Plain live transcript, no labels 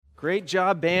Great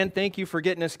job, band. Thank you for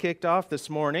getting us kicked off this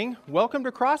morning. Welcome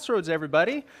to Crossroads,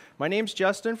 everybody. My name's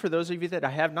Justin, for those of you that I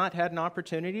have not had an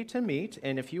opportunity to meet.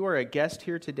 And if you are a guest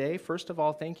here today, first of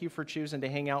all, thank you for choosing to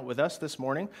hang out with us this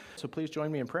morning. So please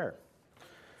join me in prayer.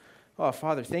 Oh,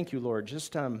 Father, thank you, Lord.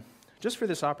 Just for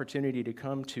this opportunity to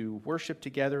come to worship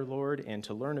together, Lord, and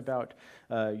to learn about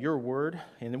your word.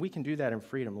 And we can do that in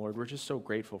freedom, Lord. We're just so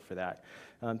grateful for that.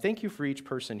 Thank you for each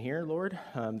person here, Lord,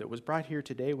 that was brought here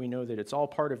today. We know that it's all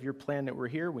part of your plan that we're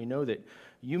here. We know that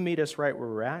you meet us right where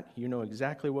we're at. You know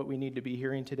exactly what we need to be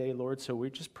hearing today, Lord. So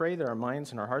we just pray that our minds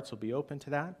and our hearts will be open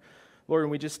to that. Lord, and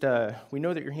we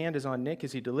know that your hand is on Nick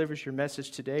as he delivers your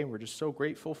message today, and we're just so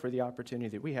grateful for the opportunity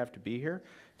that we have to be here.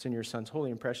 It's in your Son's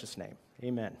holy and precious name.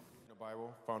 Amen.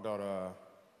 Bible, found out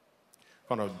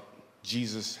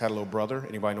Jesus had a little brother.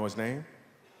 Anybody know his name?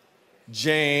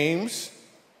 James.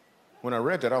 When I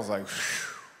read that, I was like,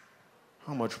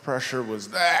 how much pressure was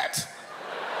that?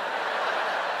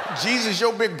 Jesus,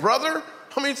 your big brother?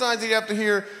 How many times did you have to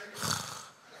hear,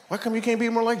 why come you can't be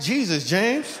more like Jesus,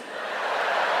 James?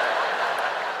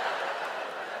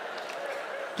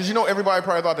 Because everybody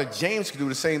probably thought that James could do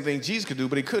the same thing Jesus could do,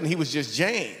 but he couldn't. He was just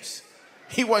James.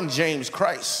 He wasn't James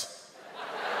Christ.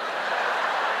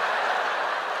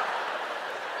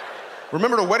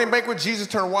 Remember the wedding banquet? Jesus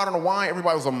turned water into wine.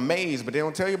 Everybody was amazed, but they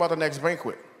don't tell you about the next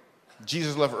banquet.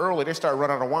 Jesus left early. They started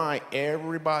running out of wine.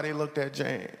 Everybody looked at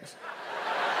James.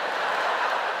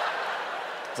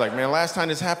 It's like, man, last time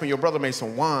this happened, your brother made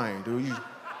some wine, dude.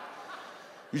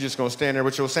 You just gonna stand there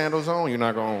with your sandals on? You're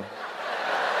not gonna...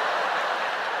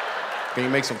 Can you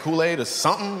make some Kool-Aid or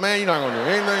something? Man, you're not gonna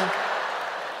do anything.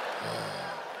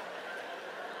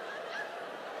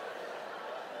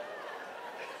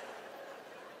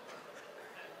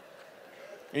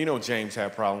 James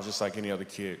had problems just like any other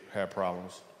kid had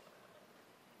problems.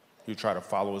 He would try to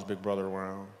follow his big brother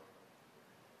around.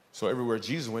 So everywhere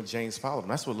Jesus went, James followed him.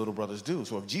 That's what little brothers do.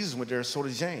 So if Jesus went there, so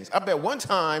did James. I bet one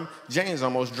time, James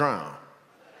almost drowned.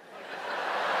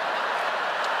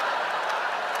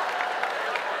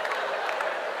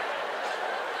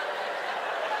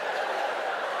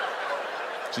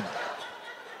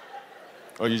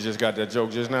 Oh, you just got that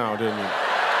joke just now, didn't you?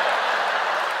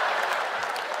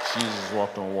 Jesus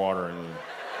walked on water, and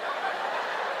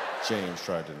James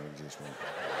tried to just went.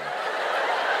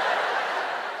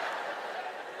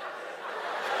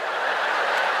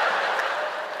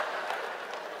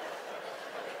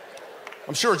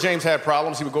 I'm sure James had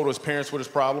problems. He would go to his parents with his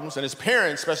problems, and his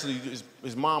parents, especially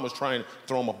his mom, was trying to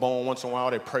throw him a bone once in a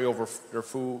while. They'd pray over their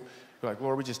food. They're like,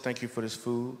 Lord, we just thank you for this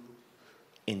food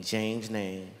in James'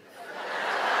 name.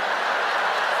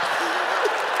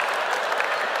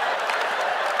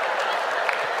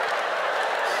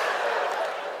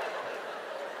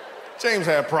 James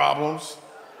had problems.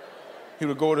 He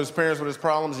would go to his parents with his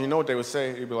problems, and you know what they would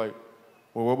say? He'd be like,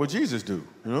 well, what would Jesus do,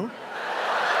 Then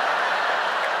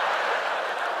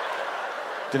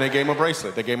they gave him a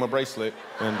bracelet.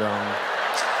 And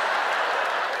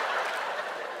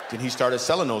then he started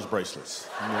selling those bracelets,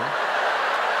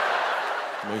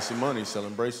 Made some money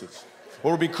selling bracelets. What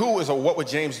would be cool is a what would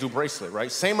James do bracelet,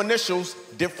 right? Same initials,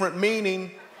 different meaning.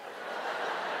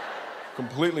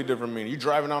 Completely different meaning. You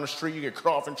driving down the street, you get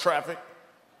cut off in traffic.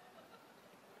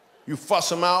 You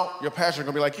fuss him out, your pastor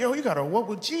gonna be like, yo, you got a what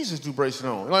would Jesus do bracelet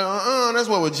on? You're like, that's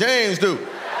what would James do.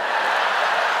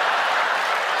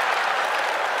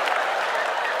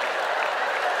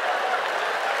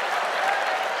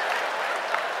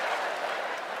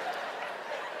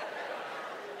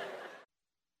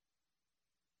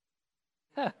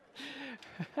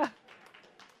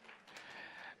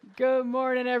 Good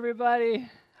morning, everybody.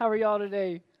 How are y'all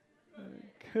today?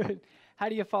 Good. How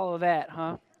do you follow that,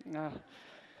 huh?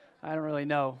 I don't really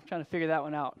know. I'm trying to figure that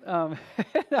one out.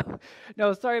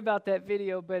 No, sorry about that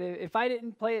video, but if I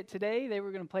didn't play it today, they were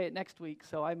going to play it next week,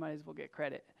 so I might as well get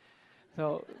credit.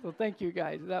 So thank you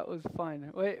guys. That was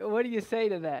fun. What do you say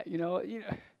to that?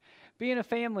 Being a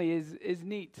family is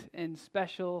neat and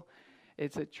special.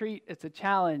 It's a treat. It's a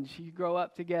challenge. You grow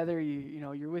up together.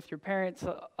 You're with your parents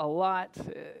a lot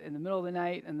in the middle of the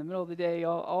night, in the middle of the day.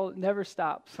 All never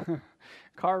stops.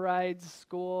 Car rides,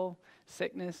 school,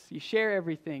 sickness. You share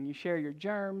everything. You share your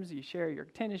germs. You share your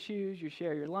tennis shoes. You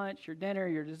share your lunch, your dinner,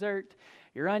 your dessert,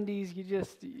 your undies.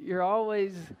 You're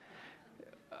always.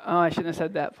 Oh, I shouldn't have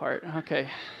said that part. Okay.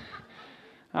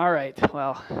 All right.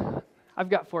 Well, I've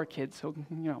got 4 kids, so.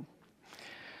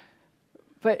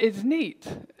 But it's neat.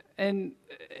 And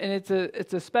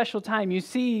it's a special time. You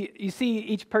see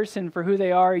each person for who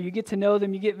they are. You get to know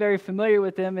them. You get very familiar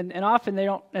with them, and often they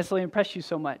don't necessarily impress you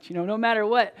so much. No matter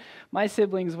what my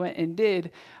siblings went and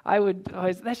did, I would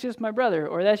always, that's just my brother,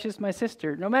 or that's just my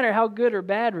sister. No matter how good or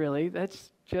bad, really,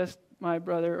 that's just my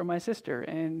brother or my sister.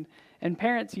 And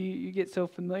parents, you get so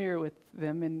familiar with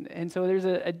them, and so there's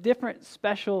a different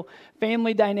special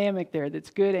family dynamic there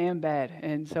that's good and bad.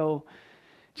 And so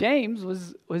James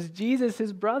was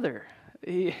Jesus' brother.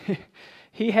 He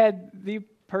had the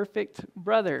perfect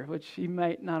brother, which he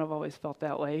might not have always felt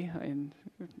that way. And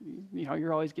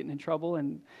you're always getting in trouble,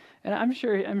 and I'm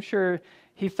sure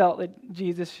he felt that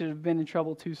Jesus should have been in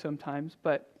trouble too sometimes.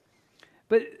 But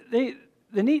the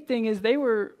neat thing is they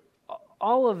were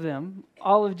all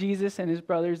of Jesus and his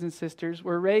brothers and sisters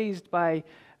were raised by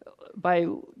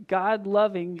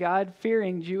God-loving,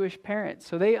 God-fearing Jewish parents.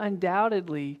 So they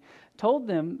undoubtedly told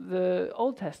them the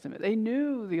Old Testament. They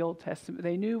knew the Old Testament.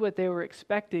 They knew what they were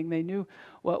expecting. They knew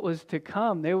what was to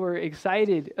come. They were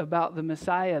excited about the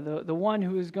Messiah, the one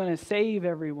who was going to save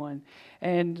everyone.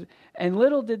 And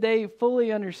little did they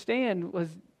fully understand was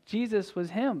Jesus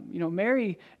was him.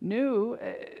 Mary knew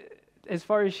as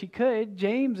far as she could.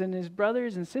 James and his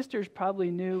brothers and sisters probably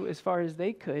knew as far as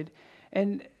they could.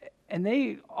 And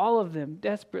they, all of them,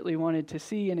 desperately wanted to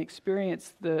see and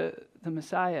experience the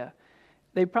Messiah.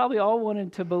 They probably all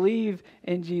wanted to believe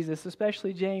in Jesus,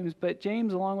 especially James. But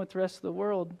James, along with the rest of the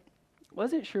world,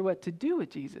 wasn't sure what to do with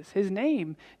Jesus. His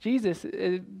name, Jesus,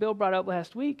 Bill brought up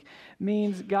last week,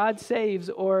 means God saves,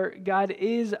 or God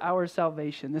is our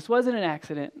salvation. This wasn't an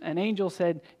accident. An angel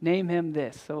said, name him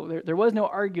this. So there was no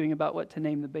arguing about what to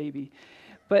name the baby.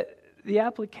 But the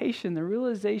application, the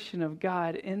realization of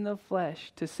God in the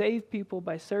flesh to save people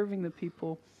by serving the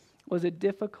people was a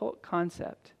difficult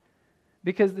concept.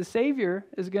 Because the Savior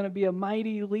is going to be a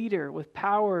mighty leader with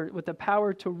the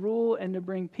power to rule and to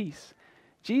bring peace.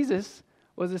 Jesus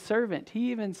was a servant.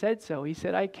 He even said so. He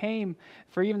said, I came,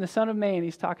 for even the Son of Man,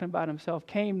 he's talking about himself,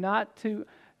 came not to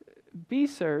be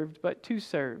served, but to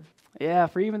serve. Yeah,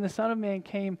 for even the Son of Man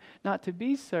came not to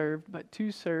be served, but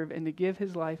to serve and to give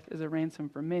his life as a ransom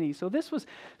for many. So this was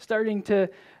starting to,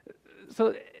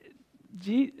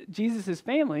 Jesus'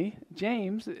 family,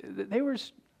 James,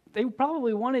 they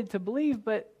probably wanted to believe,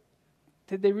 but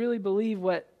did they really believe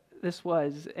what this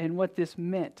was and what this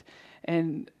meant?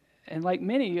 And like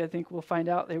many, I think we'll find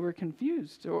out, they were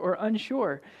confused or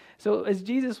unsure. So as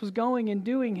Jesus was going and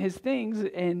doing his things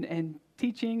and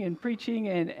teaching and preaching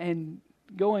and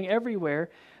going everywhere,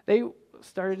 they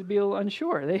started to be a little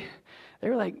unsure. They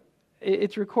were like,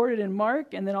 it's recorded in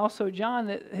Mark and then also John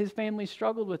that his family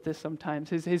struggled with this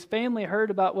sometimes. His family heard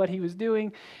about what he was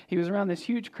doing. He was around this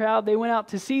huge crowd. They went out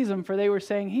to seize him, for they were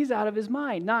saying, he's out of his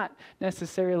mind. Not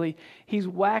necessarily he's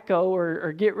wacko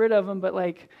or get rid of him, but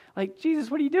like Jesus,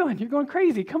 what are you doing? You're going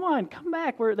crazy. Come on, come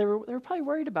back. They were probably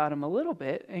worried about him a little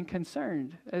bit and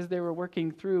concerned as they were working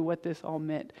through what this all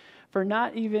meant. For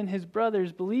not even his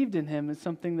brothers believed in him, is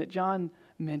something that John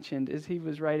mentioned as he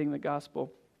was writing the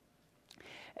gospel.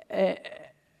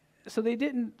 So they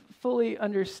didn't fully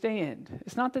understand.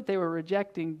 It's not that they were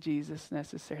rejecting Jesus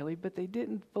necessarily, but they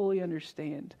didn't fully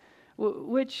understand.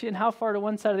 Which and how far to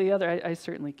one side or the other, I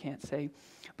certainly can't say.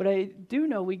 But I do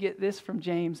know we get this from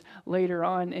James later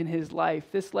on in his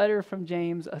life. This letter from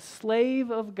James, a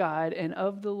slave of God and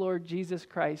of the Lord Jesus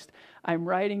Christ, I'm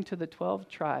writing to the 12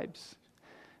 tribes.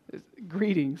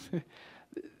 Greetings.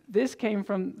 This came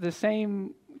from the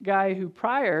same guy who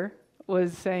prior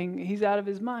was saying he's out of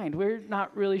his mind. We're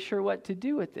not really sure what to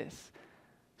do with this.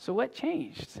 So what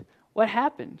changed? What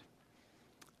happened?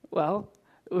 Well,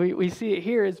 we see it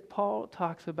here as Paul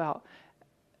talks about,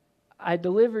 I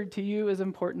delivered to you as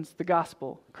importance the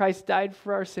gospel. Christ died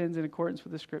for our sins in accordance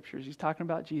with the scriptures. He's talking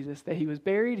about Jesus, that he was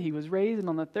buried, he was raised, and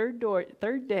on the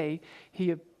third day,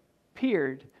 he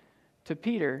appeared to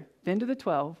Peter, then to the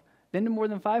 12, then to more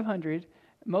than 500,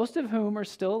 most of whom are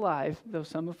still alive, though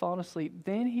some have fallen asleep.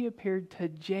 Then he appeared to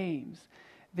James,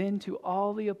 then to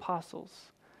all the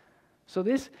apostles. So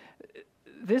this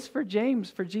for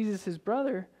James, for Jesus, his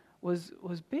brother, was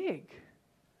big.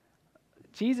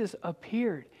 Jesus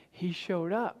appeared. He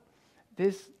showed up.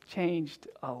 This changed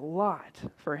a lot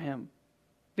for him.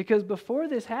 Because before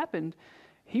this happened,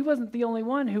 he wasn't the only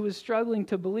one who was struggling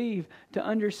to believe, to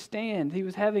understand. He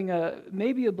was having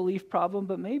maybe a belief problem,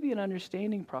 but maybe an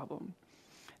understanding problem.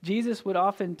 Jesus would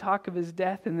often talk of his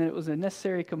death and that it was a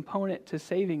necessary component to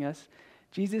saving us.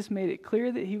 Jesus made it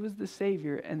clear that he was the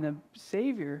Savior, and the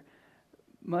Savior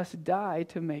must die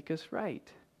to make us right.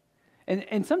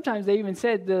 And sometimes they even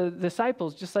said, the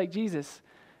disciples, just like Jesus,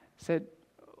 said,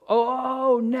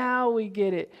 Oh, now we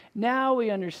get it. Now we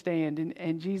understand.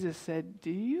 And Jesus said, do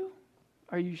you?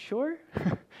 Are you sure?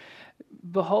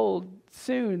 Behold,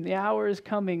 soon the hour is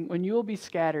coming when you will be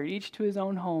scattered, each to his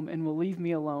own home, and will leave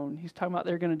me alone. He's talking about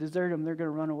they're going to desert him. They're going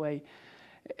to run away.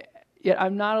 Yet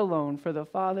I'm not alone, for the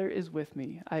Father is with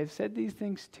me. I have said these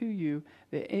things to you,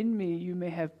 that in me you may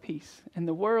have peace. In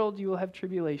the world you will have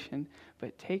tribulation,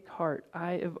 but take heart,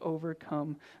 I have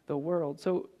overcome the world.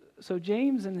 So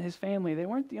James and his family, they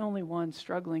weren't the only ones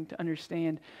struggling to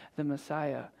understand the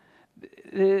Messiah.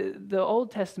 The Old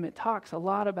Testament talks a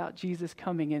lot about Jesus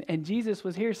coming, and Jesus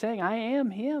was here saying, I am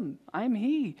him, I'm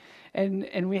he.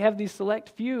 And we have these select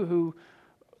few who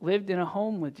lived in a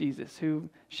home with Jesus, who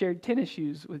shared tennis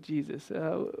shoes with Jesus,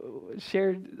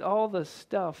 shared all the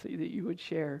stuff that you would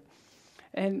share.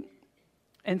 And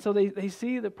so they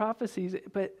see the prophecies,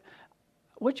 but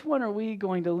which one are we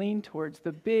going to lean towards?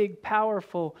 The big,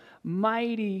 powerful,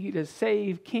 mighty to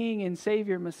save King and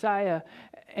Savior Messiah,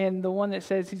 and the one that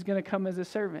says he's going to come as a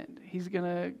servant. He's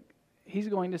going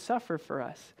to suffer for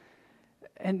us.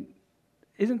 And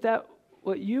isn't that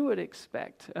what you would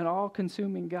expect? An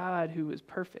all-consuming God who is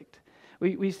perfect.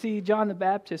 We see John the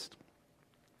Baptist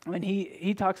when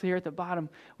he talks here at the bottom,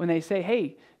 when they say,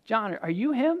 hey, John, are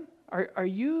you him? Are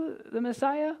you the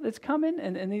Messiah that's coming?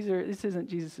 And this isn't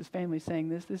Jesus' family saying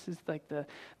this. This is like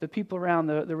the people around,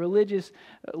 the religious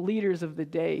leaders of the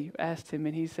day asked him,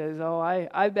 and he says, oh,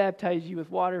 I baptize you with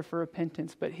water for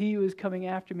repentance, but he who is coming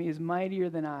after me is mightier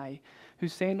than I,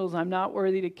 whose sandals I'm not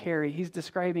worthy to carry. He's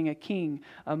describing a king,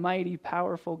 a mighty,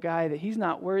 powerful guy that he's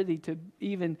not worthy to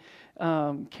even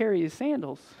carry his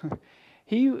sandals.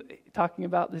 Talking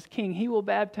about this king, he will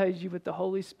baptize you with the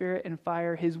Holy Spirit and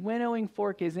fire. His winnowing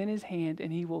fork is in his hand,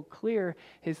 and he will clear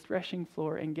his threshing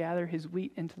floor and gather his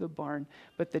wheat into the barn.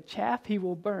 But the chaff he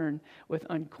will burn with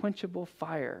unquenchable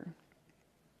fire.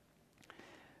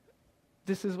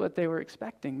 This is what they were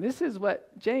expecting. This is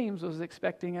what James was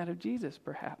expecting out of Jesus,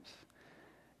 perhaps.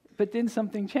 But then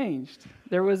something changed.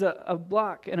 There was a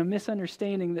block and a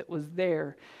misunderstanding that was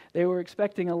there. They were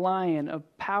expecting a lion, a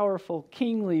powerful,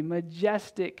 kingly,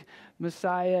 majestic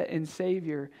Messiah and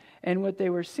Savior. And what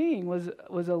they were seeing was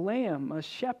a lamb, a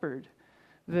shepherd,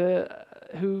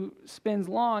 who spends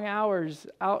long hours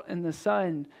out in the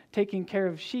sun taking care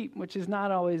of sheep, which is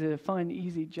not always a fun,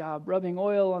 easy job, rubbing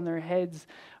oil on their heads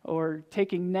or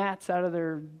taking gnats out of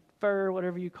their fur,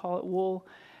 whatever you call it, wool,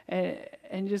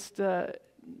 and just...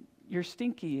 you're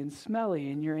stinky and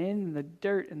smelly, and you're in the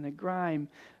dirt and the grime.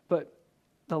 But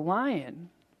the lion,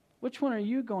 which one are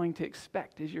you going to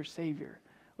expect as your Savior?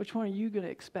 Which one are you going to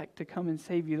expect to come and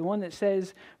save you? The one that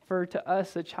says, for to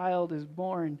us a child is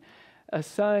born, a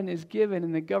son is given,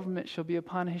 and the government shall be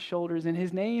upon his shoulders, and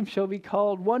his name shall be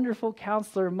called Wonderful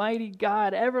Counselor, Mighty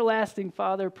God, Everlasting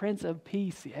Father, Prince of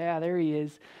Peace. Yeah, there he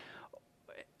is.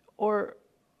 Or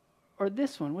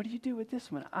this one, what do you do with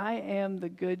this one? I am the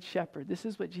good shepherd. This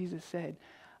is what Jesus said.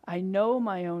 I know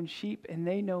my own sheep, and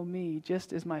they know me,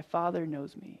 just as my Father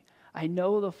knows me. I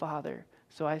know the Father,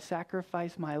 so I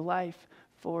sacrifice my life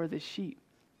for the sheep.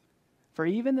 For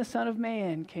even the Son of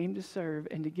Man came to serve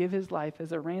and to give his life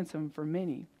as a ransom for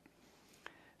many.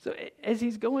 So as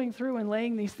he's going through and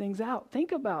laying these things out,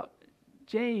 think about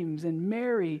James and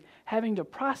Mary having to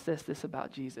process this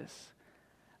about Jesus.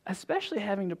 Especially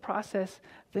having to process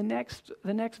the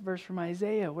next verse from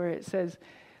Isaiah, where it says,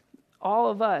 all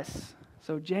of us,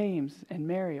 so James and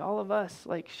Mary, all of us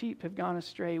like sheep have gone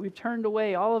astray. We've turned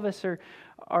away. All of us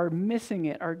are missing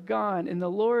it, are gone. And the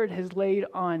Lord has laid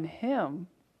on him,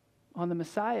 on the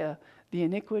Messiah, the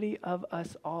iniquity of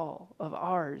us all, of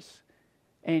ours.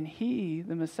 And he,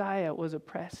 the Messiah, was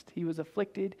oppressed. He was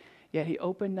afflicted, yet he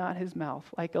opened not his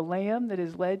mouth. Like a lamb that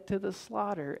is led to the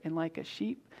slaughter, and like a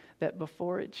sheep that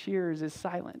before it shears is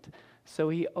silent, so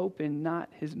he opened not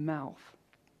his mouth.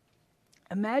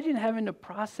 Imagine having to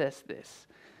process this.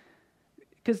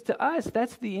 Because to us,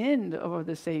 that's the end of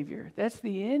the Savior. That's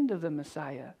the end of the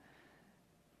Messiah.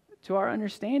 To our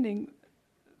understanding,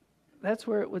 that's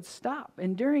where it would stop.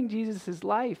 And during Jesus'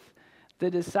 life,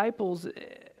 the disciples,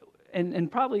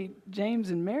 and probably James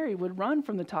and Mary, would run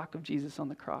from the talk of Jesus on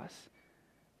the cross.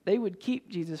 They would keep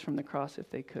Jesus from the cross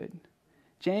if they could.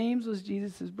 James was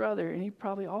Jesus' brother, and he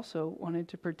probably also wanted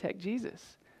to protect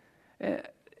Jesus.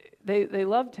 They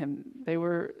loved him. They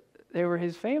were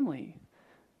his family.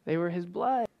 They were his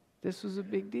blood. This was a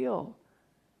big deal.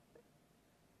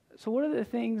 So what are the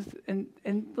things, and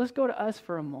let's go to us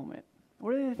for a moment.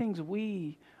 What are the things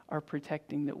we are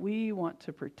protecting, that we want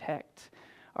to protect?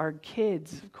 Our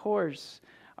kids, of course.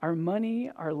 Our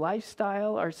money, our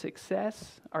lifestyle, our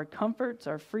success, our comforts,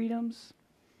 our freedoms.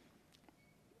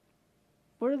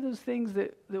 What are those things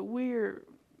that we're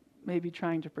maybe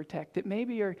trying to protect, that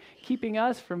maybe are keeping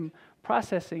us from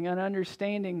processing and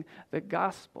understanding the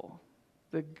gospel,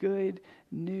 the good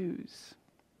news.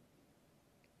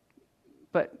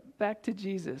 But back to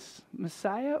Jesus,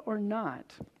 Messiah or not,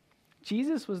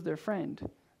 Jesus was their friend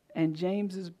and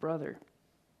James's brother.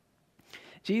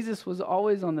 Jesus was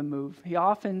always on the move. He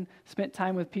often spent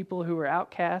time with people who were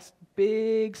outcast,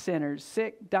 big sinners,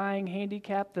 sick, dying,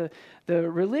 handicapped. The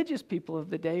religious people of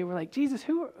the day were like, Jesus,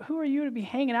 who are you to be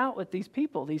hanging out with these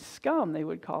people, these scum, they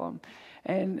would call them.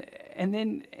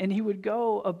 And he would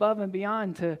go above and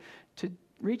beyond to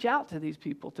reach out to these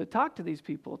people, to talk to these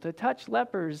people, to touch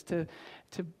lepers, to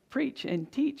preach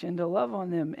and teach and to love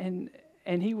on them.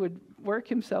 And he would work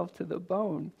himself to the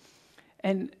bone.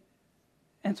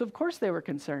 And so, of course, they were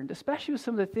concerned, especially with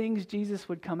some of the things Jesus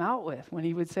would come out with when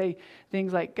he would say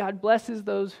things like, God blesses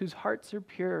those whose hearts are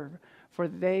pure, for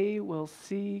they will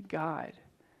see God.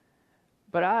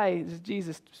 But I, this is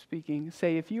Jesus speaking,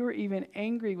 say if you are even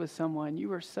angry with someone,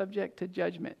 you are subject to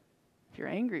judgment. If you're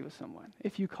angry with someone.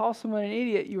 If you call someone an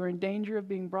idiot, you are in danger of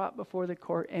being brought before the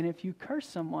court. And if you curse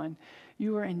someone,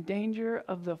 you are in danger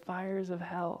of the fires of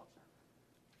hell.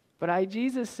 But I,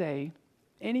 Jesus, say,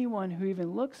 anyone who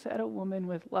even looks at a woman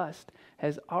with lust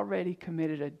has already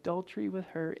committed adultery with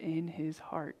her in his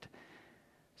heart.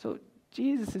 So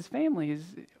Jesus' family is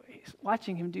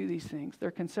watching him do these things. They're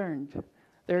concerned.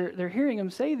 They're hearing him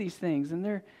say these things, and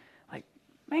they're like,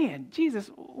 man,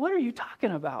 Jesus, what are you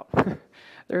talking about?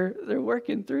 They're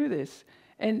working through this.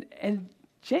 And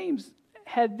James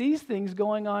had these things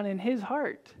going on in his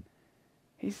heart.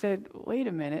 He said, wait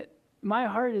a minute, my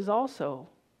heart is also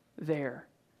there.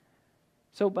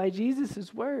 So by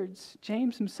Jesus' words,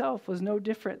 James himself was no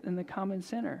different than the common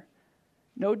sinner,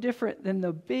 no different than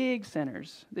the big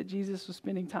sinners that Jesus was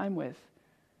spending time with.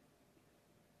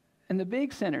 And the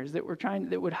big sinners that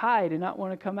would hide and not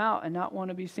want to come out and not want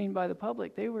to be seen by the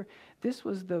public, this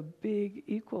was the big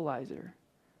equalizer.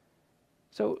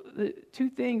 So the two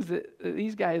things that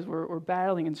these guys were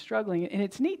battling and struggling, and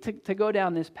it's neat to go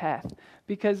down this path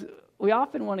because we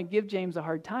often want to give James a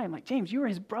hard time. Like, James, you were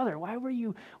his brother. Why were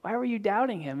you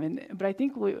doubting him? But I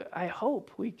think I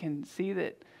hope we can see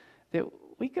that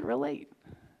we could relate.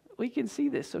 We can see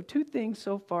this. So two things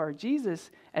so far. Jesus,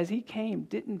 as he came,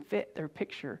 didn't fit their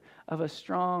picture of a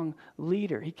strong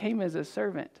leader. He came as a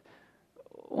servant,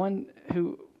 one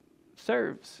who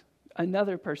serves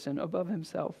another person above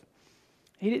himself.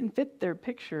 He didn't fit their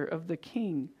picture of the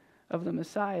king, of the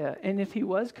Messiah. And if he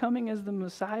was coming as the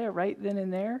Messiah right then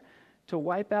and there to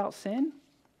wipe out sin,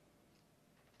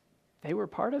 they were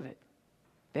part of it.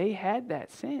 They had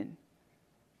that sin.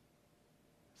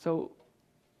 So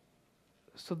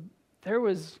there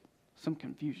was some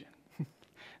confusion.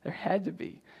 There had to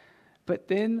be. But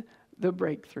then the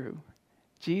breakthrough.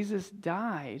 Jesus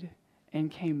died and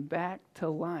came back to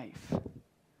life.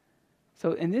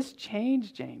 And this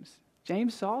changed James.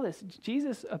 James saw this.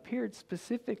 Jesus appeared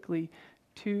specifically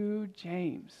to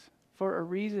James for a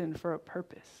reason, for a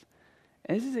purpose.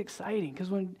 And this is exciting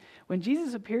because when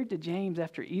Jesus appeared to James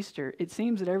after Easter, it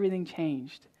seems that everything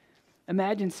changed.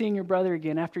 Imagine seeing your brother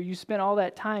again after you spent all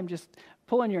that time just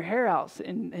pulling your hair out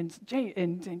and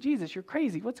Jesus, you're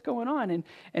crazy. What's going on?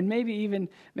 And maybe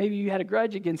you had a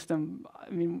grudge against him. I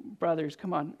mean, brothers,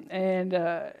 come on. And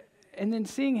then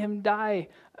seeing him die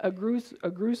a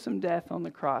gruesome death on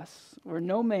the cross where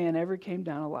no man ever came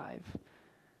down alive.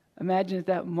 Imagine at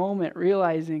that moment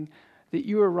realizing that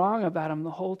you were wrong about him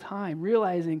the whole time,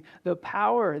 realizing the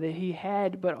power that he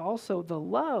had, but also the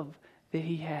love that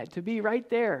he had to be right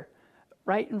there,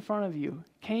 right in front of you,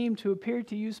 came to appear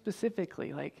to you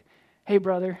specifically, like, hey,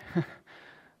 brother,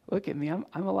 look at me, I'm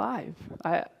alive.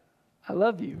 I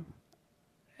love you.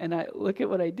 And look at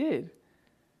what I did.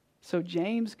 So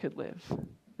James could live.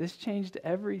 This changed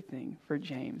everything for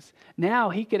James. Now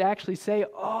he could actually say,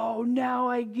 oh, now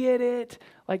I get it,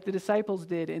 like the disciples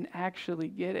did, and actually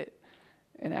get it,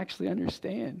 and actually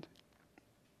understand.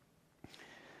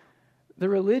 The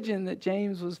religion that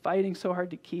James was fighting so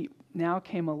hard to keep now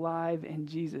came alive in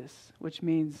Jesus, which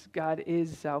means God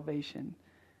is salvation.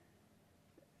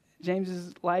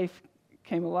 James's life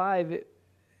came alive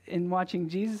in watching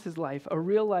Jesus' life, a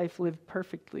real life lived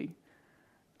perfectly.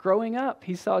 Growing up,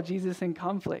 he saw Jesus in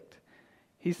conflict.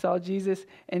 He saw Jesus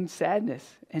in sadness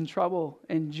and trouble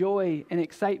and joy and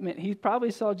excitement. He probably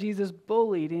saw Jesus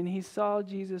bullied, and he saw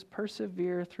Jesus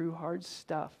persevere through hard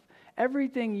stuff.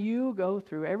 Everything you go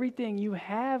through, everything you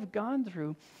have gone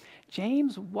through,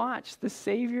 James watched the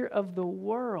Savior of the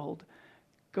world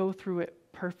go through it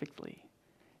perfectly.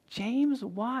 James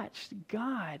watched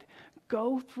God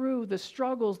go through the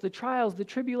struggles, the trials, the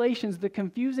tribulations, the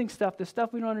confusing stuff, the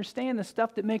stuff we don't understand, the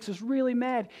stuff that makes us really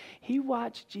mad. He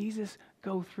watched Jesus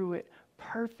go through it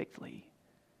perfectly.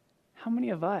 How many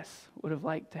of us would have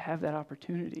liked to have that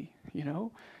opportunity, you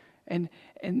know? And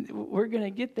we're going to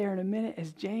get there in a minute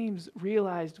as James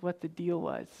realized what the deal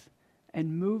was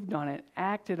and moved on it,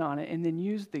 acted on it, and then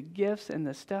used the gifts and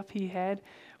the stuff he had.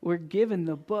 We're given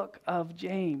the book of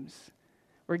James.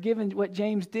 We're given what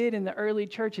James did in the early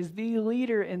church as the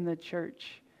leader in the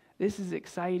church. This is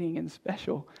exciting and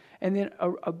special. And then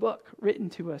a book written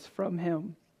to us from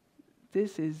him.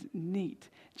 This is neat.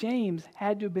 James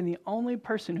had to have been the only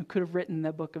person who could have written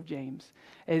the book of James.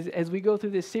 As we go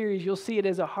through this series, you'll see it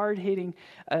as a hard-hitting,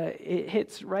 it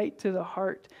hits right to the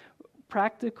heart,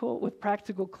 with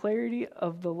practical clarity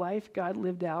of the life God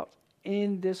lived out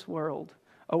in this world.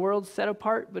 A world set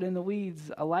apart but in the weeds,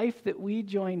 a life that we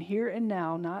join here and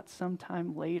now, not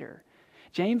sometime later.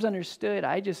 James understood,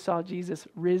 I just saw Jesus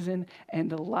risen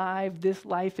and alive. This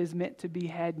life is meant to be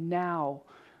had now.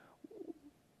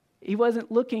 He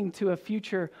wasn't looking to a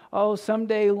future,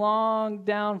 someday long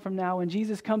down from now, when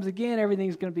Jesus comes again,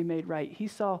 everything's going to be made right. He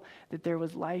saw that there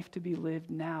was life to be lived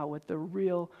now with the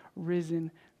real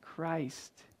risen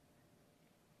Christ.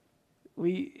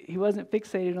 He wasn't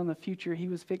fixated on the future. He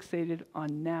was fixated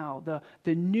on now.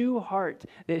 The new heart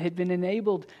that had been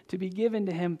enabled to be given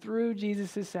to him through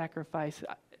Jesus' sacrifice.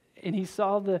 And he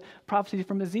saw the prophecy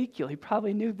from Ezekiel. He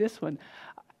probably knew this one.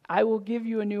 I will give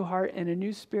you a new heart and a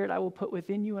new spirit I will put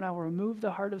within you, and I will remove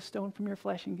the heart of stone from your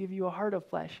flesh and give you a heart of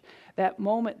flesh. That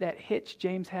moment, that hitch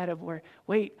James had of where,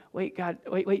 wait, God,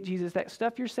 wait, Jesus, that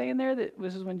stuff you're saying there,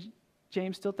 this is when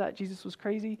James still thought Jesus was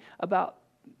crazy about,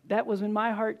 that was in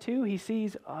my heart too. He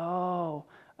sees, a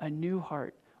new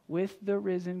heart with the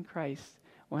risen Christ.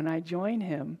 When I join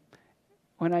him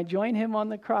on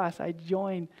the cross, I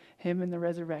join him in the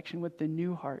resurrection with the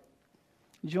new heart.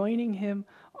 Joining him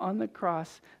on the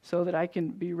cross so that I can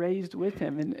be raised with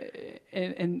him.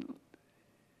 And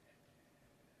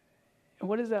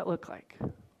what does that look like?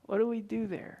 What do we do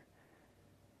there?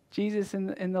 Jesus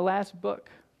in the last book,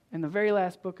 in the very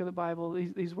last book of the Bible,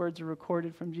 these words are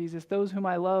recorded from Jesus. Those whom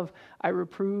I love, I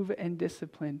reprove and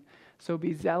discipline. So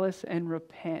be zealous and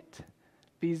repent.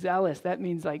 Be zealous. That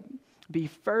means be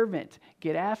fervent.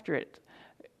 Get after it.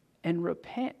 And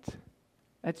repent.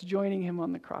 That's joining him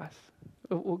on the cross.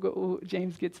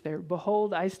 James gets there.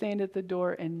 Behold, I stand at the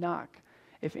door and knock.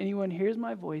 If anyone hears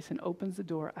my voice and opens the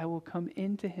door, I will come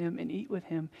into him and eat with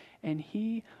him, and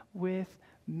he with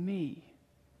me.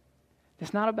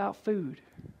 It's not about food.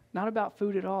 Not about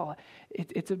food at all.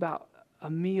 It's about a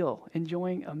meal,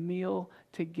 enjoying a meal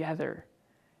together.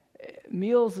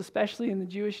 Meals, especially in the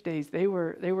Jewish days, they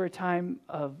were a time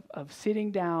of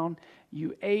sitting down.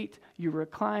 You ate, you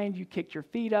reclined, you kicked your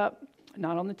feet up.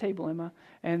 Not on the table, Emma.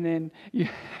 And then you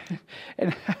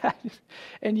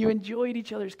and you enjoyed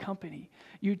each other's company.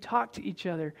 You talked to each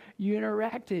other. You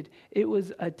interacted. It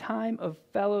was a time of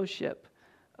fellowship,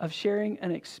 of sharing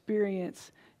an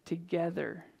experience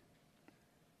together.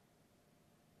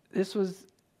 This was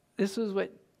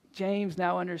what James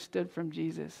now understood from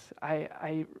Jesus.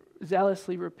 I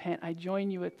zealously repent. I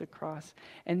join you at the cross.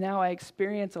 And now I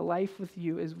experience a life with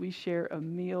you as we share a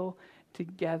meal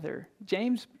together.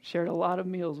 James shared a lot of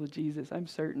meals with Jesus, I'm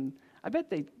certain. I bet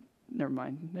never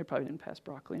mind, they probably didn't pass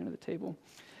broccoli under the table.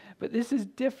 But this is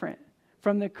different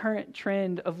from the current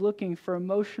trend of looking for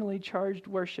emotionally charged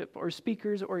worship or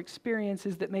speakers or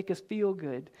experiences that make us feel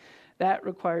good. That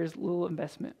requires little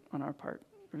investment on our part.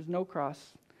 There's no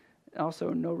cross,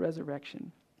 also no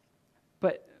resurrection.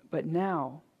 But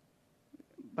now,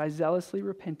 by zealously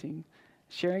repenting,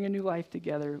 sharing a new life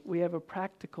together, we have a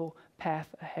practical path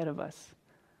ahead of us.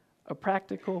 A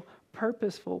practical,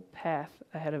 purposeful path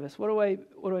ahead of us. What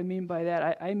do I mean by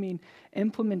that? I mean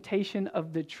implementation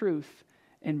of the truth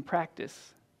in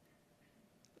practice.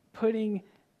 Putting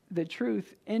the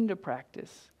truth into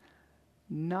practice.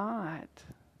 Not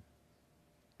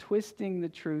twisting the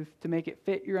truth to make it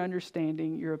fit your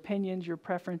understanding, your opinions, your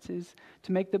preferences,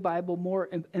 to make the Bible more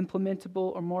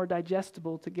implementable or more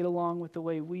digestible to get along with the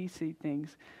way we see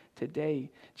things today.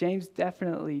 James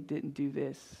definitely didn't do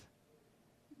this.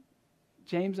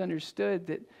 James understood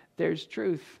that there's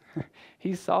truth.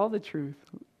 He saw the truth,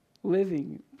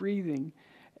 living, breathing,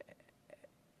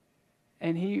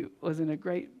 and he was in a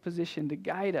great position to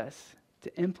guide us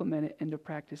to implement it into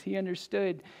practice. He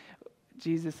understood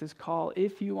Jesus' call.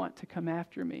 If you want to come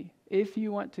after me, if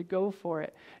you want to go for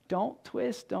it, don't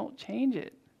twist, don't change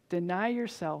it. Deny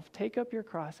yourself, take up your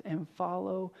cross, and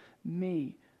follow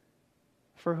me.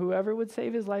 For whoever would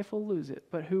save his life will lose it,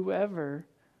 but whoever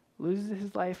loses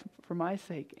his life for my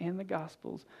sake and the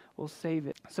gospel's will save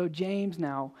it. So James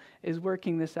now is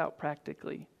working this out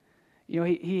practically. You know,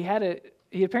 he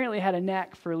apparently had a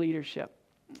knack for leadership.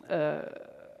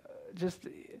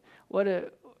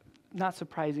 Not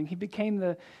surprising.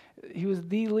 He was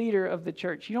the leader of the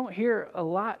church. You don't hear a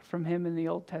lot from him in the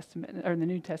Old Testament or in the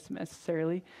New Testament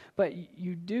necessarily, but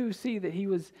you do see that he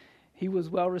was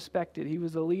well respected. He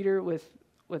was a leader with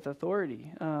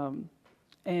authority,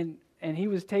 and he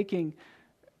was taking.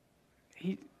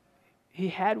 He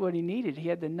had what he needed. He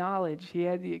had the knowledge. He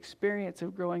had the experience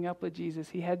of growing up with Jesus.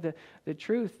 He had the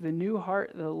truth, the new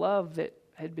heart, the love that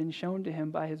had been shown to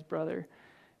him by his brother,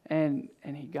 and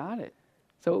he got it.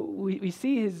 So we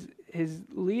see his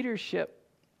leadership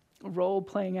role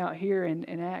playing out here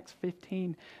in Acts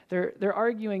 15. They're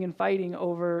arguing and fighting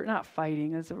over, not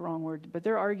fighting, that's the wrong word, but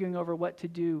they're arguing over what to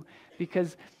do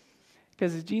because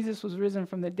Jesus was risen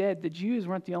from the dead. The Jews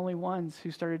weren't the only ones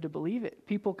who started to believe it.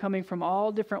 People coming from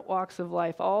all different walks of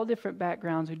life, all different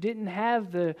backgrounds, who didn't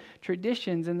have the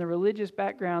traditions and the religious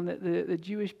background that the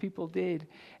Jewish people did.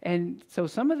 And so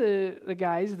some of the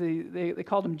guys, they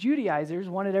called them Judaizers,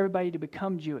 wanted everybody to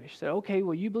become Jewish. So, okay,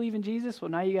 well, you believe in Jesus?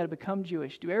 Well, now you got to become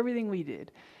Jewish. Do everything we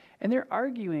did. And they're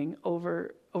arguing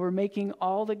over making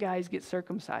all the guys get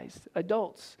circumcised,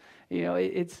 adults. You know,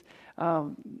 it's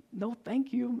no,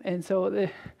 thank you. And so,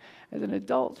 as an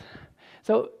adult,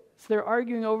 so they're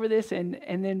arguing over this, and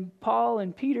then Paul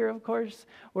and Peter, of course,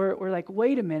 were like,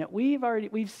 wait a minute,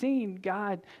 we've seen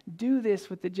God do this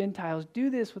with the Gentiles, do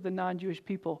this with the non-Jewish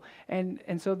people, and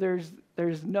so there's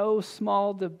no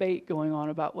small debate going on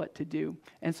about what to do.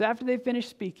 And so after they finished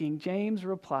speaking, James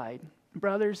replied,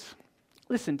 brothers,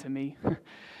 listen to me.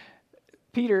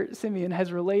 Simeon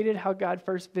has related how God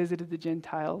first visited the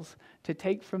Gentiles to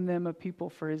take from them a people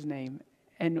for his name.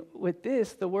 And with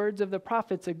this, the words of the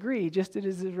prophets agree, just as it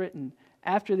is written.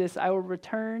 After this, I will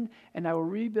return and I will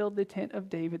rebuild the tent of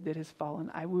David that has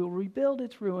fallen. I will rebuild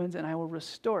its ruins and I will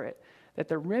restore it, that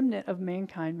the remnant of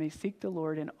mankind may seek the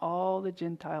Lord, and all the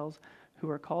Gentiles who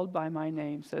are called by my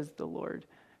name, says the Lord,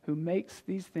 who makes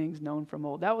these things known from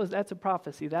old. That's a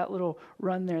prophecy. That little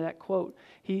run there, that quote.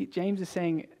 James is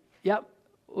saying, yep,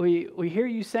 we hear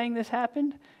you saying this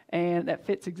happened, and that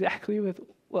fits exactly with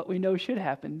what we know should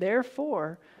happen.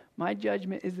 Therefore, my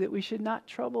judgment is that we should not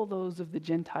trouble those of the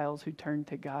Gentiles who turn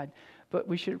to God, but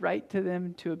we should write to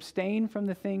them to abstain from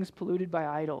the things polluted by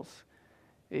idols.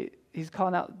 He's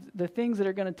calling out the things that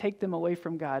are going to take them away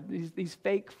from God, these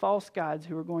fake, false gods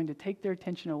who are going to take their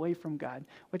attention away from God,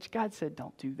 which God said,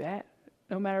 don't do that,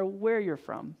 no matter where you're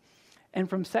from. And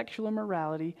from sexual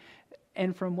immorality,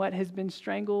 and from what has been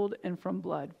strangled, and from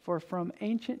blood. For from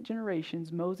ancient generations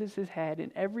Moses has had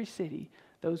in every city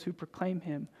those who proclaim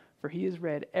him, for he is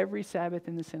read every Sabbath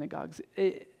in the synagogues.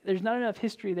 There's not enough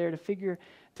history there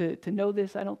to know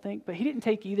this, I don't think, but he didn't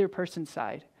take either person's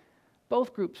side.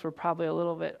 Both groups were probably a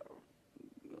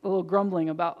little grumbling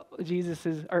about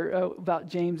about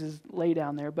James's lay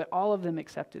down there, but all of them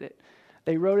accepted it.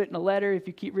 They wrote it in a letter. If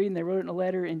you keep reading, they wrote it in a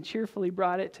letter and cheerfully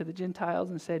brought it to the Gentiles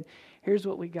and said, here's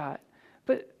what we got.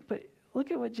 But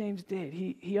look at what James did.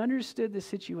 He understood the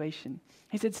situation.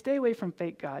 He said, stay away from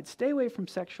fake gods. Stay away from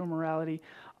sexual morality.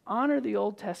 Honoring the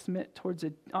Old Testament towards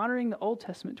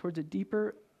a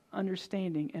deeper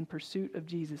understanding and pursuit of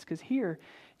Jesus. Because here,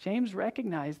 James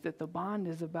recognized that the bond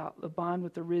is about the bond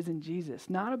with the risen Jesus,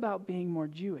 not about being more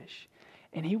Jewish.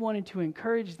 And he wanted to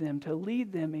encourage them, to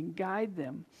lead them and guide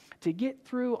them to get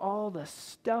through all the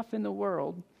stuff in the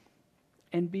world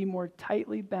and be more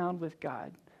tightly bound with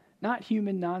God. Not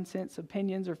human nonsense,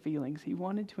 opinions, or feelings. He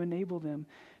wanted to enable them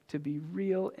to be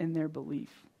real in their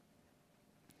belief.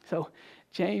 So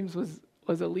James was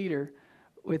a leader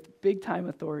with big-time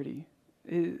authority.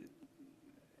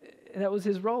 That was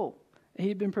his role. He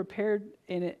had been prepared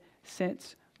in it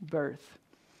since birth.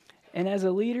 And as a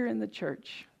leader in the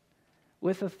church,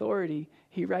 with authority,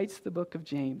 he writes the book of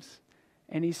James.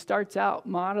 And he starts out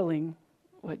modeling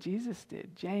what Jesus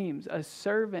did. James, a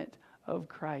servant of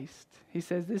Christ. He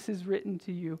says, this is written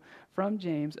to you from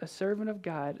James, a servant of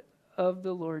God, of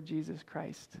the Lord Jesus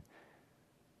Christ.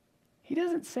 He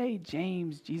doesn't say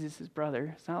James, Jesus'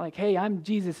 brother. It's not like, hey, I'm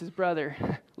Jesus' brother.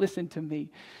 Listen to me.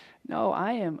 No,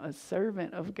 I am a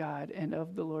servant of God and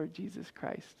of the Lord Jesus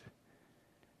Christ.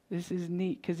 This is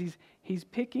neat because he's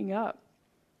picking up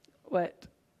what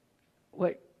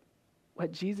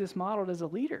Jesus modeled as a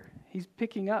leader. He's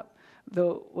picking up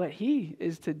what he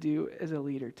is to do as a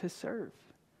leader, to serve.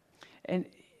 And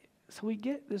so we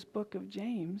get this book of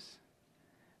James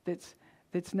that's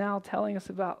now telling us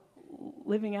about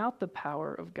living out the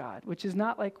power of God, which is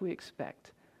not like we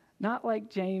expect. not like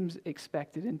James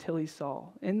expected until he saw.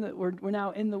 We're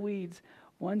now in the weeds,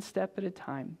 one step at a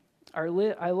time. Our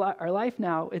life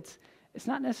now, it's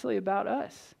not necessarily about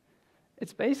us.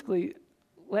 It's basically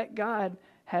let God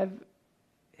have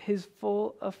his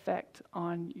full effect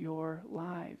on your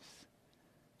lives.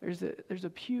 There's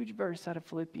a huge verse out of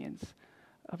Philippians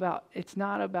about it's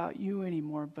not about you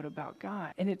anymore, but about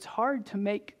God. And it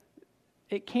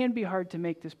can be hard to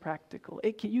make this practical.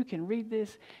 You can read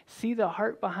this, see the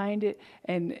heart behind it,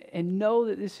 and know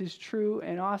that this is true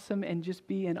and awesome, and just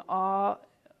be in awe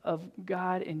of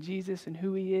God and Jesus and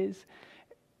who he is,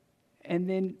 and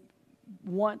then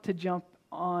want to jump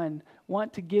on,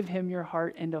 want to give him your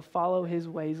heart and to follow his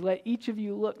ways. Let each of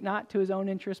you look not to his own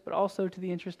interest, but also to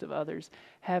the interest of others.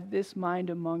 Have this mind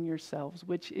among yourselves,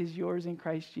 which is yours in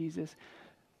Christ Jesus,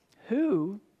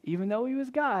 who, even though he was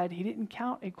God, he didn't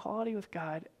count equality with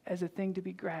God as a thing to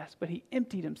be grasped, but he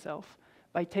emptied himself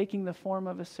by taking the form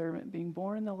of a servant, being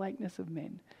born in the likeness of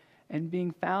men, and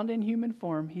being found in human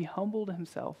form, he humbled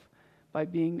himself by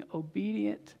being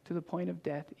obedient to the point of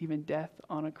death, even death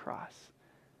on a cross.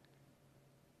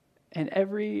 And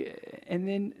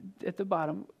then at the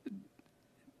bottom,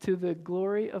 to the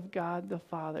glory of God the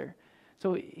Father.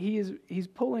 So he's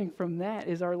pulling from that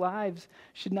is our lives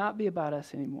should not be about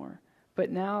us anymore, but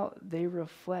now they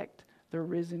reflect the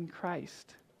risen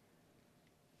Christ.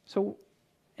 So,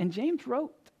 and James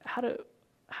wrote how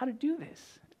to do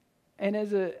this. And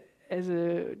as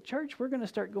a church, we're going to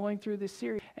start going through this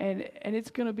series, and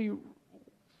it's going to be,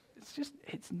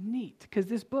 it's neat, because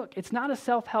this book, it's not a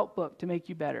self-help book to make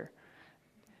you better.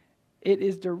 It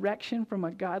is direction from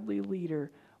a godly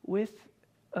leader with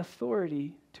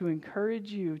authority to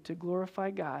encourage you to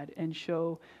glorify God and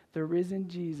show the risen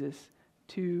Jesus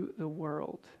to the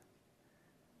world.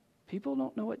 People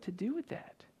don't know what to do with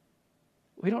that.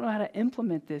 We don't know how to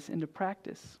implement this into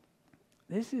practice.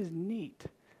 This is neat.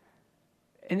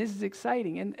 And this is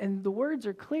exciting. And the words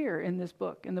are clear in this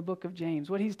book, in the book of James.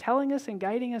 What he's telling us and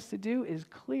guiding us to do is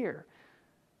clear,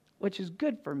 which is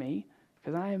good for me,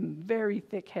 because I am very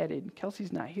thick-headed.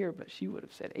 Kelsey's not here, but she would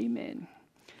have said amen.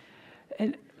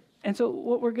 And so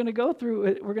what we're going to go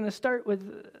through, we're going to start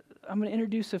with, I'm going to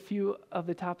introduce a few of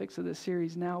the topics of the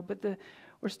series now, but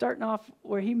we're starting off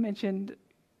where he mentioned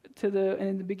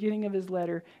in the beginning of his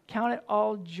letter, count it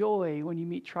all joy when you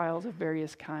meet trials of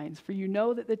various kinds, for you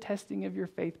know that the testing of your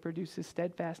faith produces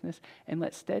steadfastness, and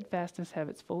let steadfastness have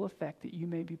its full effect, that you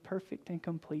may be perfect and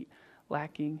complete,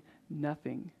 lacking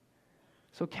nothing.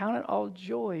 So count it all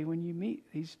joy when you meet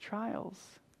these trials.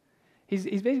 He's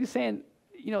basically saying,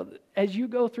 as you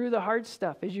go through the hard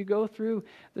stuff, as you go through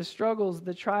the struggles,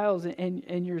 the trials,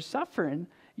 and you're suffering,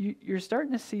 you're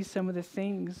starting to see some of the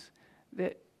things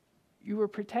that you were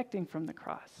protecting from the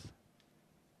cross.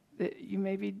 That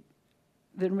may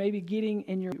be getting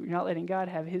in you're not letting God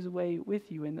have his way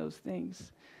with you in those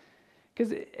things.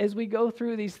 Because as we go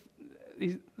through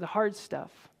the hard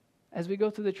stuff, as we go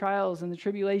through the trials and the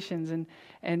tribulations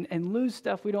and lose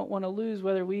stuff we don't want to lose,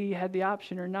 whether we had the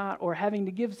option or not, or having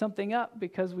to give something up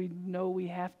because we know we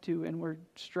have to and we're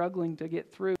struggling to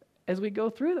get through. As we go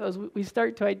through those, we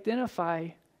start to identify,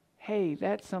 hey,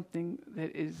 that's something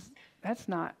that's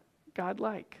not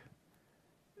God-like.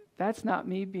 That's not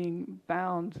me being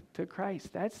bound to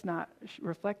Christ. That's not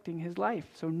reflecting his life.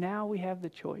 So now we have the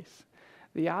choice,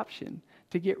 the option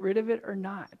to get rid of it or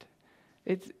not.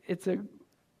 It's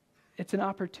an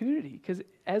opportunity, because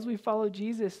as we follow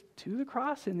Jesus to the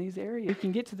cross in these areas, we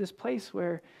can get to this place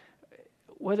where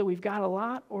whether we've got a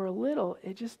lot or a little,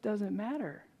 it just doesn't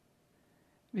matter.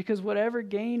 Because whatever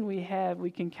gain we have,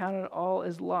 we can count it all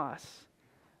as loss.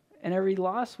 And every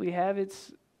loss we have,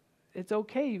 it's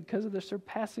okay because of the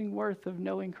surpassing worth of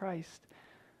knowing Christ.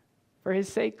 For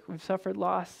his sake, we've suffered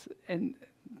loss, and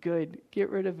good, get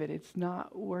rid of it. It's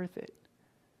not worth it.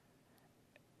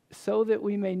 So that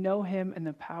we may know him and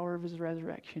the power of his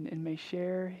resurrection and may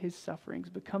share his sufferings,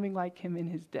 becoming like him in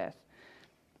his death.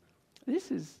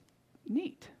 This is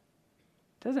neat.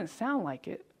 Doesn't sound like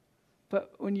it,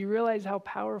 but when you realize how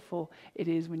powerful it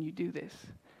is when you do this.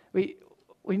 We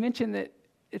mentioned that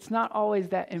it's not always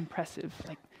that impressive.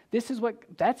 Like,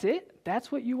 that's it?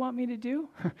 That's what you want me to do?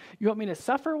 You want me to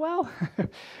suffer well?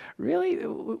 Really?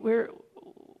 We're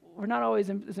not always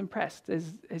as impressed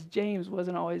as James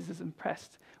wasn't always as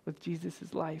impressed with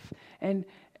Jesus' life. And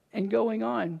going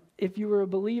on, if you were a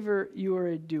believer, you are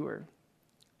a doer.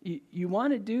 You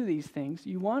want to do these things.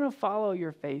 You want to follow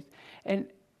your faith. And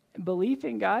belief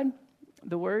in God,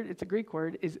 the word, it's a Greek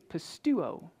word, is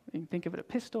pisteuo. You can think of it a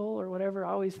pistol or whatever. I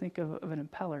always think of an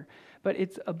impeller. But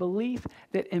it's a belief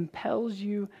that impels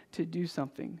you to do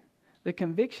something. The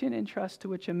conviction and trust to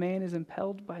which a man is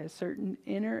impelled by a certain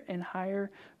inner and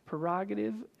higher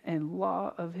prerogative and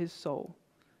law of his soul.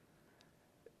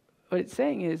 What it's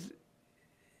saying is,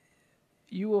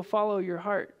 you will follow your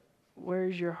heart. Where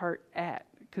is your heart at?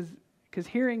 Because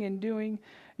hearing and doing,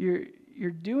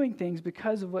 you're doing things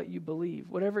because of what you believe,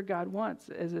 whatever God wants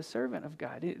as a servant of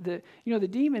God. The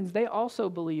demons, they also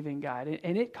believe in God,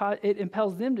 and it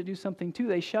impels them to do something too.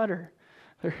 They shudder.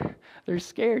 They're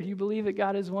scared. You believe that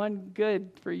God is one, good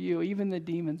for you. Even the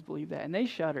demons believe that, and they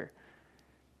shudder.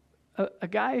 A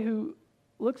guy who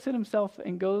looks at himself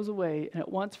and goes away and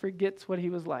at once forgets what he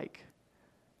was like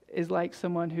is like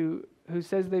someone who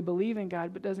says they believe in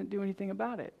God but doesn't do anything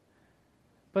about it.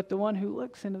 But the one who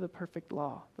looks into the perfect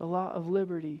law, the law of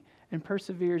liberty, and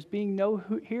perseveres, being no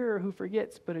hearer who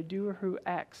forgets, but a doer who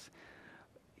acts,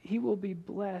 he will be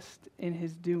blessed in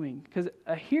his doing. Because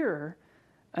a hearer,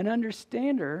 an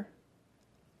understander,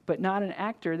 but not an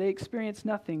actor, they experience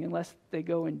nothing unless they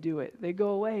go and do it. They go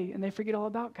away and they forget all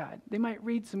about God. They might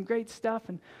read some great stuff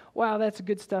and, wow, that's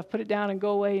good stuff. Put it down and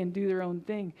go away and do their own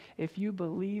thing. If you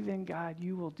believe in God,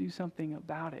 you will do something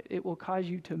about it. It will cause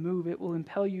you to move. It will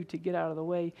impel you to get out of the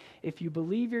way. If you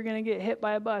believe you're going to get hit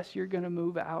by a bus, you're going to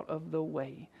move out of the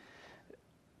way.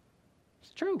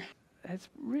 It's true. That's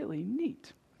really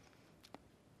neat.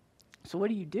 So what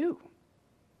do you do?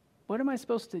 What am I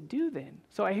supposed to do then?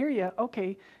 So I hear you,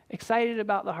 okay, excited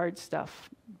about the hard stuff.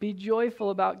 Be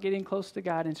joyful about getting close to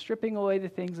God and stripping away the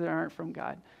things that aren't from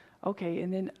God. Okay,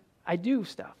 and then I do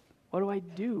stuff. What do I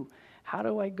do? How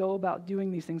do I go about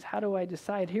doing these things? How do I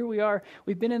decide? Here we are.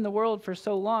 We've been in the world for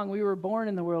so long. We were born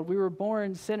in the world. We were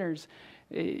born sinners.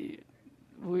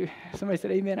 Somebody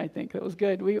said amen, I think. That was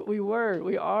good. We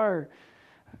are.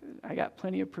 I got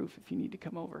plenty of proof if you need to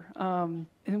come over.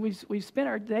 And we've spent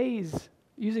our days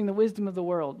using the wisdom of the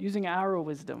world, using our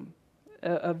wisdom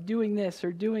of doing this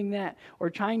or doing that, or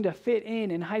trying to fit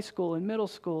in high school and middle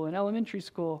school and elementary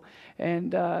school,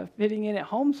 and fitting in at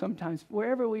home sometimes.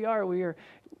 Wherever we are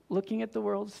looking at the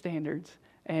world's standards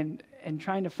and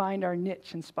trying to find our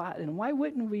niche and spot. And why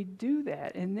wouldn't we do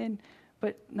that?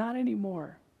 But not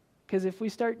anymore. Because if we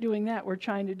start doing that, we're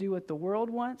trying to do what the world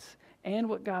wants and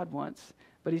what God wants.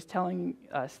 But he's telling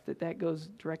us that goes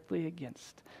directly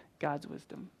against God's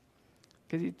wisdom.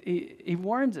 Because he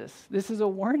warns us. This is a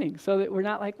warning so that we're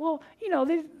not like, well,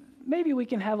 maybe we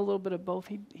can have a little bit of both.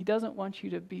 He doesn't want you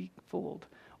to be fooled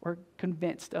or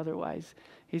convinced otherwise.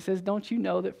 He says, don't you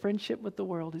know that friendship with the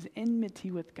world is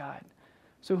enmity with God?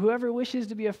 So whoever wishes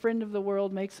to be a friend of the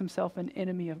world makes himself an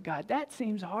enemy of God. That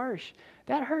seems harsh.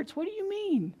 That hurts. What do you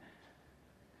mean?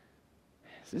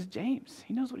 This is James.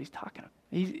 He knows what he's talking about.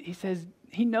 He says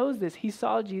he knows this. He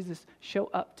saw Jesus show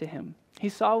up to him. He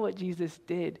saw what Jesus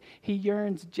did. He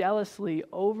yearns jealously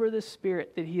over the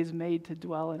Spirit that he has made to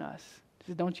dwell in us. He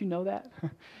says, don't you know that?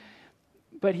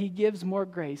 But he gives more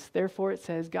grace. Therefore it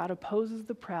says, God opposes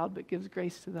the proud but gives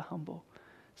grace to the humble.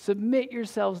 Submit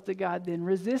yourselves to God then.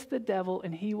 Resist the devil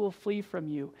and he will flee from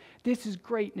you. This is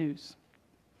great news.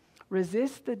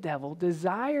 Resist the devil.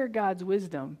 Desire God's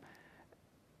wisdom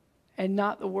and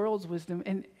not the world's wisdom.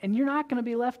 And you're not going to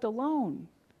be left alone.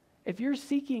 If you're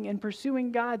seeking and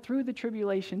pursuing God through the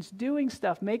tribulations, doing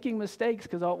stuff, making mistakes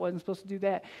because it wasn't supposed to do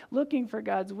that, looking for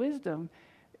God's wisdom,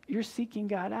 you're seeking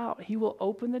God out. He will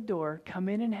open the door, come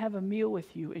in and have a meal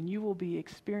with you, and you will be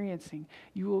experiencing,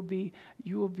 you will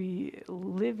be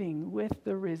living with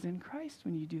the risen Christ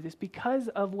when you do this because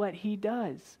of what he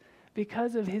does,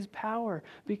 because of his power,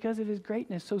 because of his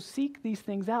greatness. So seek these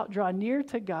things out, draw near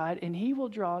to God, and he will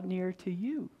draw near to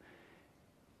you.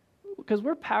 Because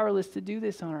we're powerless to do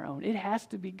this on our own. It has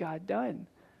to be God done.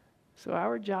 So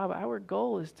our job, our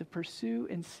goal is to pursue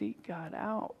and seek God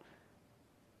out,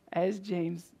 as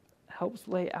James helps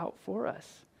lay out for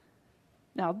us.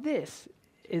 Now this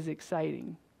is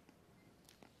exciting.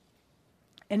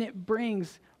 And it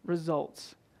brings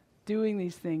results. Doing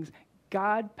these things,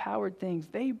 God-powered things,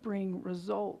 they bring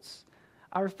results.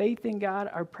 Our faith in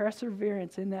God, our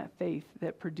perseverance in that faith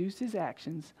that produces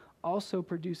actions, also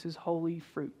produces holy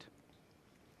fruit.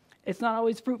 It's not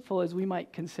always fruitful as we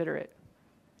might consider it.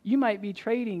 You might be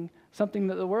trading something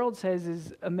that the world says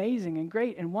is amazing and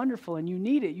great and wonderful, and you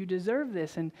need it, you deserve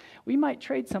this, and we might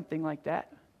trade something like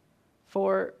that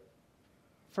for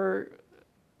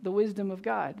the wisdom of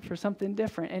God, for something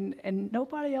different, and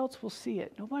nobody else will see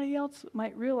it. Nobody else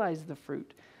might realize the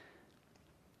fruit.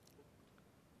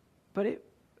 But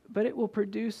it will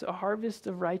produce a harvest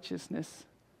of righteousness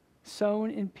sown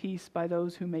in peace by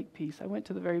those who make peace. I went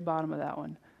to the very bottom of that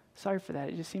one. Sorry for that.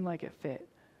 It just seemed like it fit.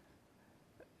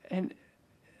 And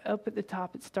up at the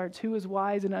top it starts, who is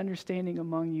wise and understanding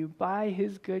among you? By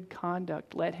his good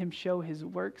conduct, let him show his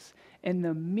works in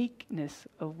the meekness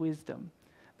of wisdom.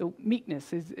 The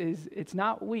meekness is it's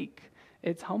not weak,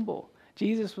 it's humble.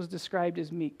 Jesus was described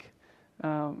as meek,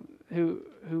 who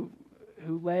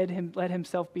let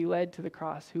himself be led to the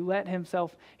cross,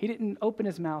 he didn't open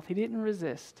his mouth, he didn't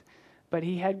resist, but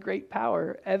he had great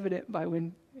power evident by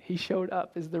when he showed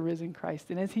up as the risen Christ.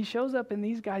 And as he shows up in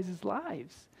these guys'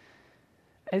 lives,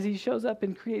 as he shows up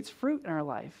and creates fruit in our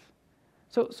life.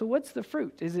 So what's the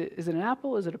fruit? Is it an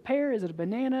apple? Is it a pear? Is it a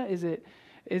banana? Is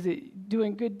it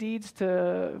doing good deeds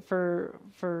for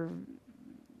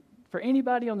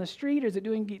anybody on the street? Or is it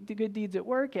doing good deeds at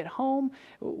work, at home?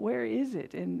 Where is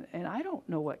it? And I don't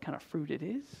know what kind of fruit it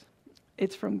is.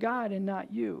 It's from God and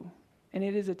not you. And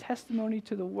it is a testimony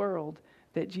to the world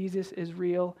that Jesus is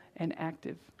real and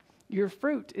active. Your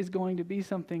fruit is going to be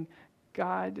something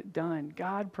God done,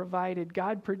 God provided,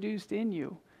 God produced in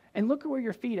you. And look at where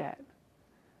your feet at.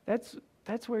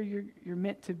 That's where you're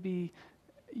meant to be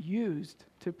used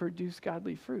to produce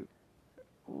godly fruit.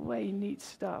 Way neat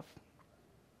stuff.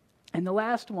 And the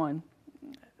last one,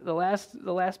 the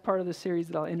last part of the series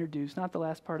that I'll introduce, not the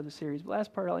last part of the series, but the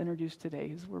last part I'll introduce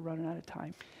today, as we're running out of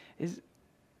time, is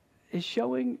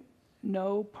showing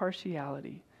no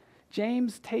partiality.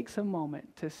 James takes a moment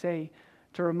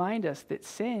to remind us that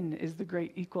sin is the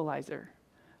great equalizer.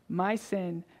 My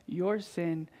sin, your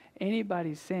sin,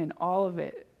 anybody's sin, all of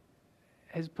it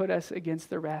has put us against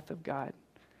the wrath of God.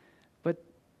 But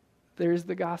there's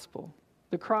the gospel.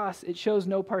 The cross, it shows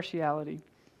no partiality.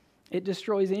 It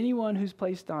destroys anyone who's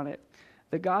placed on it.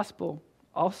 The gospel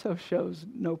also shows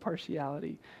no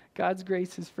partiality. God's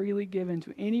grace is freely given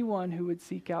to anyone who would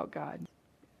seek out God.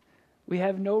 We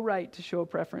have no right to show a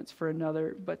preference for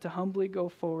another, but to humbly go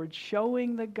forward,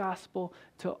 showing the gospel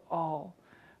to all.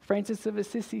 Francis of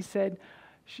Assisi said,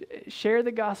 share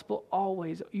the gospel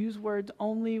always. Use words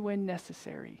only when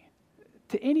necessary.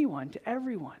 To anyone, to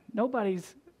everyone.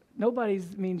 Nobody's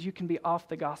means you can be off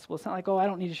the gospel. It's not like, I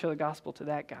don't need to show the gospel to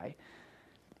that guy.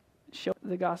 Show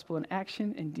the gospel in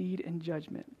action, in deed, and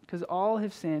judgment. Because all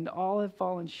have sinned, all have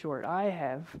fallen short. I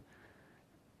have.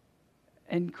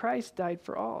 And Christ died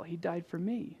for all. He died for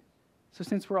me. So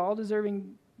since we're all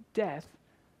deserving death,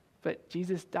 but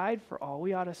Jesus died for all,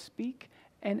 we ought to speak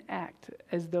and act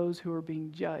as those who are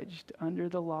being judged under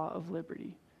the law of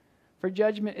liberty. For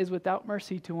judgment is without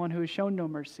mercy to one who has shown no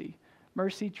mercy.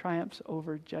 Mercy triumphs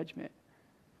over judgment.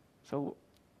 So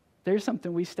there's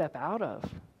something we step out of.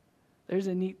 There's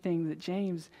a neat thing that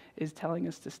James is telling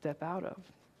us to step out of.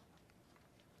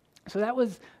 So that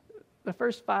was the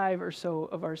first 5 or so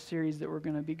of our series that we're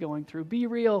going to be going through. Be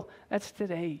real, that's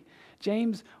today.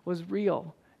 James was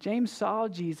real. James saw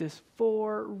Jesus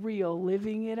for real,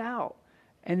 living it out.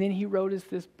 And then he wrote us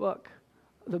this book,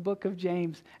 the book of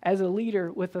James, as a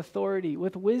leader with authority,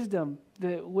 with wisdom.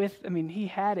 He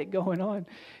had it going on.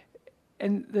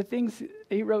 And the things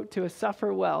he wrote to us: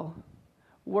 suffer well,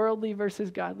 worldly versus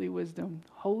godly wisdom,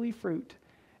 holy fruit,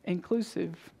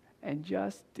 inclusive, and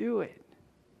just do it.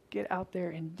 Get out there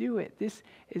and do it. This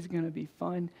is going to be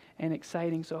fun and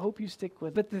exciting, so I hope you stick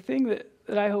with it. But the thing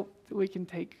that I hope that we can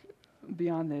take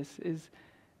beyond this is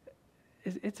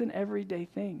it's an everyday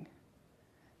thing.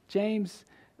 James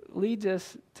leads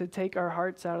us to take our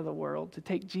hearts out of the world, to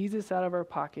take Jesus out of our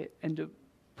pocket, and to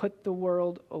put the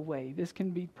world away. This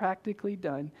can be practically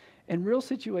done in real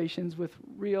situations with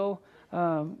real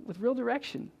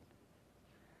direction.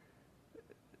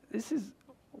 This is,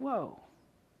 whoa.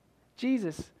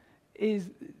 Jesus is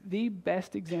the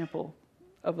best example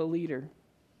of a leader.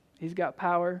 He's got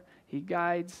power, he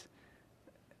guides,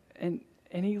 and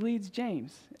he leads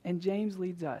James. And James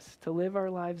leads us to live our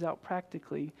lives out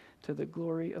practically to the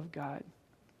glory of God.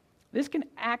 This can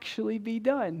actually be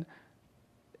done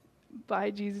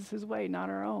by Jesus' way, not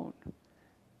our own.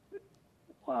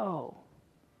 Whoa.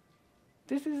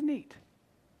 This is neat.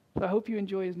 So I hope you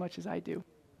enjoy as much as I do.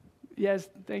 Yes,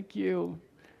 thank you.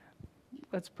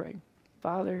 Let's pray.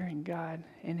 Father and God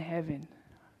in heaven,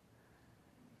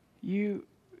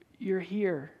 you're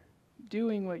here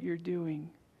doing what you're doing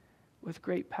with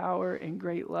great power and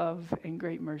great love and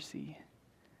great mercy.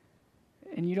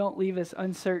 And you don't leave us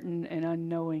uncertain and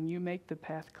unknowing. You make the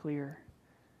path clear.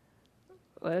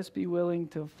 Let us be willing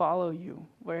to follow you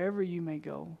wherever you may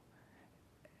go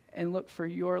and look for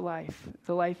your life,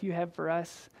 the life you have for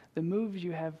us, the moves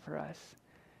you have for us.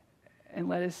 And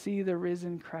let us see the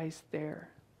risen Christ there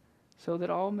so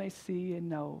that all may see and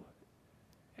know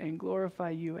and glorify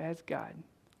you as God.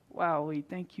 Wow, we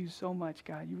thank you so much,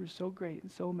 God. You were so great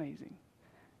and so amazing.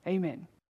 Amen.